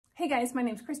Hey guys, my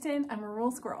name's Kristin. I'm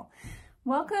ARuralSquirrel.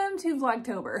 Welcome to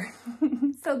Vlogtober.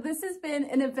 So this has been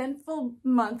an eventful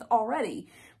month already.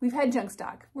 We've had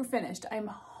Junkstock. We're finished. I'm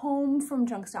home from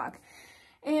Junkstock.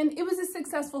 And it was a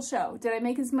successful show. Did I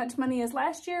make as much money as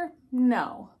last year?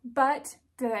 No. But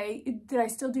did I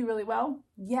still do really well?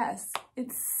 Yes.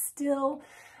 It's still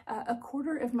a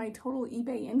quarter of my total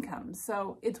eBay income,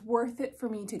 so it's worth it for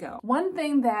me to go. One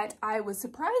thing that I was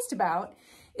surprised about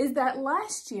is that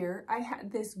last year I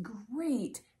had this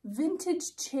great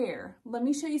vintage chair. Let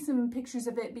me show you some pictures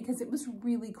of it because it was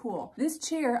really cool. This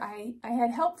chair, I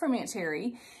had help from Aunt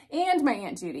Cherry and my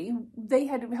Aunt Judy. They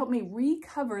had helped me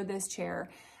recover this chair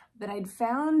that I'd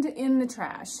found in the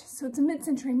trash. So it's a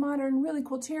mid-century modern, really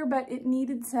cool chair, but it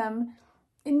needed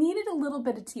a little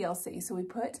bit of TLC. So we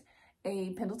put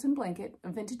a Pendleton blanket, a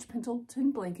vintage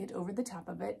Pendleton blanket over the top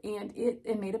of it, and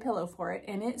made a pillow for it,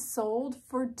 and it sold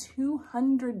for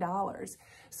 $200.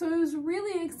 So I was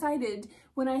really excited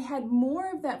when I had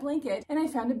more of that blanket, and I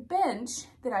found a bench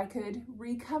that I could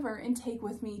recover and take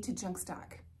with me to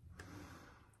Junkstock.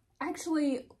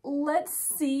 Actually, let's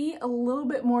see a little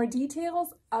bit more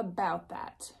details about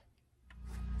that.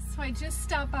 So I just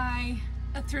stopped by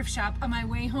a thrift shop on my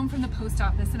way home from the post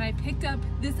office, and I picked up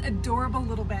this adorable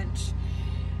little bench.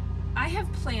 I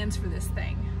have plans for this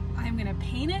thing. I'm gonna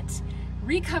paint it,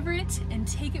 recover it, and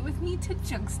take it with me to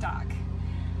Junkstock.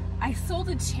 I sold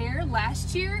a chair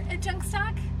last year at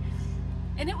Junkstock,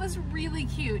 and it was really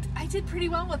cute. I did pretty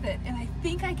well with it, and I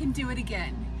think I can do it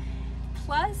again.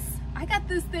 Plus, I got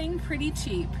this thing pretty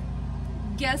cheap.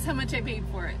 Guess how much I paid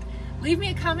for it? Leave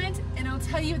me a comment, and I'll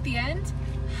tell you at the end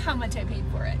how much I paid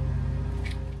for it.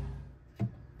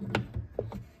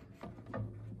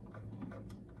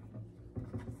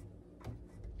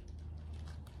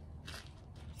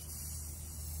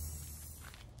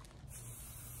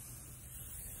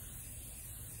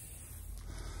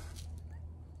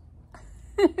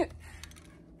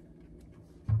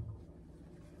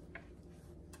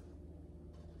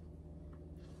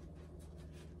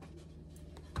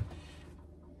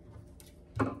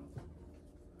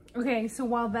 Okay, so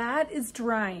while that is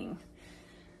drying,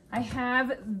 I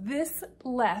have this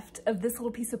left of this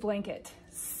little piece of blanket.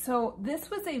 So this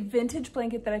was a vintage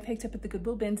blanket that I picked up at the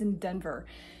Goodwill bins in Denver,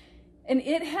 and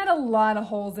it had a lot of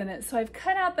holes in it. So I've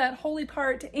cut out that holey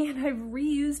part, and I've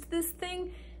reused this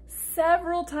thing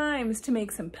several times to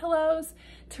make some pillows,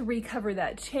 to recover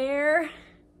that chair,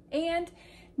 and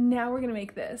now we're gonna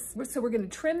make this. So we're gonna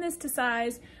trim this to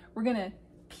size. We're gonna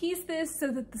piece this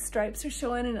so that the stripes are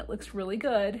showing and it looks really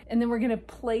good. And then we're gonna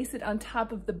place it on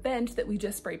top of the bench that we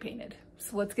just spray painted.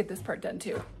 So let's get this part done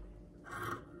too.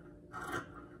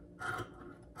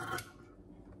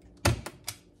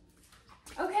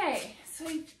 Okay, so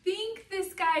I think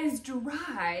this guy's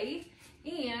dry,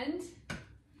 and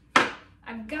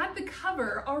I've got the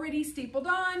cover already stapled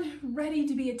on, ready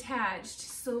to be attached.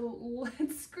 So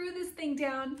let's screw this thing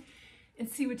down and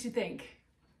see what you think.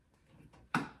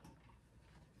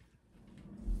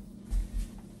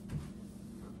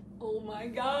 Oh my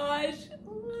gosh,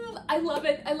 I love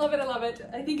it, I love it, I love it.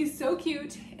 I think it's so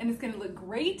cute, and it's gonna look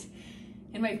great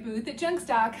in my booth at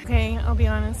Junkstock. Okay, I'll be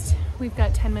honest, we've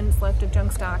got 10 minutes left of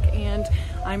Junkstock, and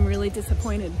I'm really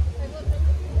disappointed.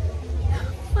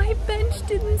 My bench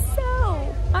didn't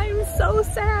sell. I'm so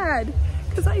sad,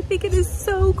 because I think it is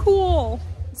so cool.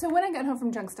 So when I got home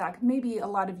from Junkstock, maybe a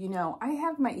lot of you know, I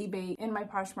have my eBay and my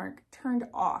Poshmark turned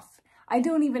off. I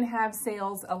don't even have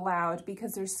sales allowed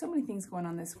because there's so many things going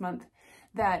on this month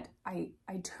that I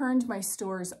turned my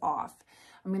stores off.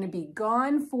 I'm gonna be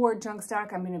gone for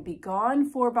Junkstock. I'm gonna be gone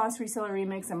for Boss Reseller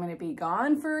Remix. I'm gonna be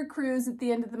gone for a cruise at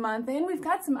the end of the month. And we've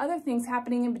got some other things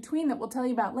happening in between that we'll tell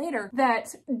you about later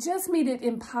that just made it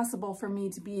impossible for me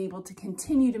to be able to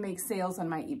continue to make sales on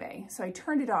my eBay. So I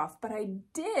turned it off, but I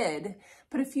did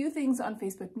put a few things on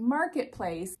Facebook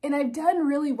Marketplace, and I've done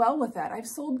really well with that. I've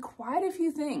sold quite a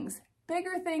few things.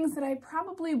 Bigger things that I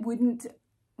probably wouldn't,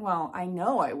 well, I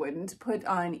know I wouldn't put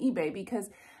on eBay because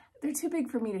they're too big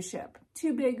for me to ship.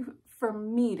 Too big for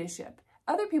me to ship.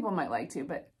 Other people might like to,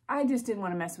 but I just didn't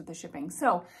want to mess with the shipping.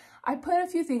 So I put a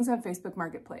few things on Facebook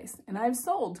Marketplace, and I've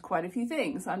sold quite a few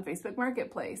things on Facebook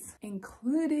Marketplace,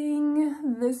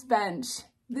 including this bench.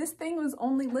 This thing was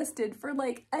only listed for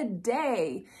like a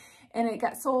day, and it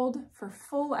got sold for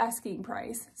full asking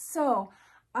price. So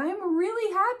I'm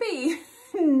really happy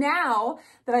now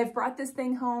that I've brought this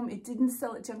thing home. It didn't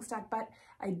sell at Junkstock, but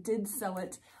I did sell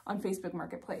it on Facebook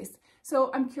Marketplace.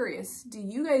 So I'm curious, do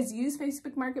you guys use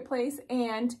Facebook Marketplace,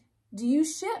 and do you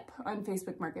ship on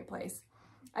Facebook Marketplace?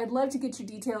 I'd love to get your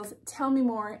details. Tell me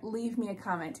more, leave me a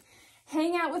comment.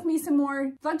 Hang out with me some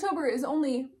more. Vlogtober is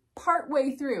only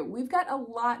partway through. We've got a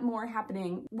lot more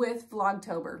happening with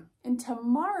Vlogtober. And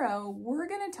tomorrow we're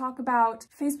gonna talk about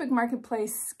Facebook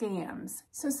Marketplace scams.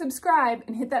 So subscribe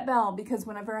and hit that bell because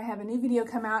whenever I have a new video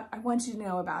come out, I want you to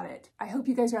know about it. I hope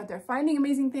you guys are out there finding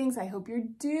amazing things. I hope you're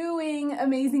doing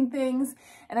amazing things,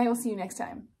 and I will see you next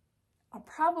time. I'll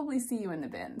probably see you in the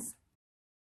bins.